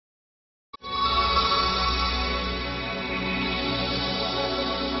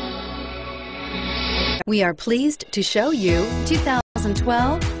We are pleased to show you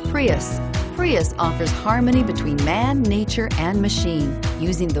 2012 Prius. Prius offers harmony between man, nature, and machine.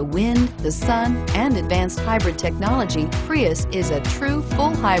 Using the wind, the sun, and advanced hybrid technology, Prius is a true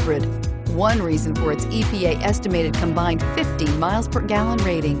full hybrid. One reason for its EPA estimated combined 50 miles per gallon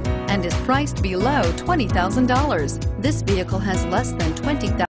rating and is priced below $20,000. This vehicle has less than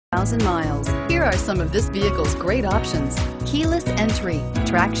 20,000 miles. Here are some of this vehicle's great options: keyless entry,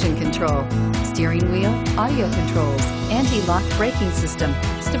 traction control, steering wheel audio controls, anti-lock braking system,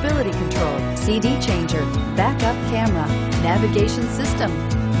 stability control, CD changer, backup camera, navigation system,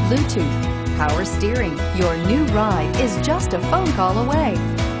 Bluetooth, power steering. Your new ride is just a phone call away.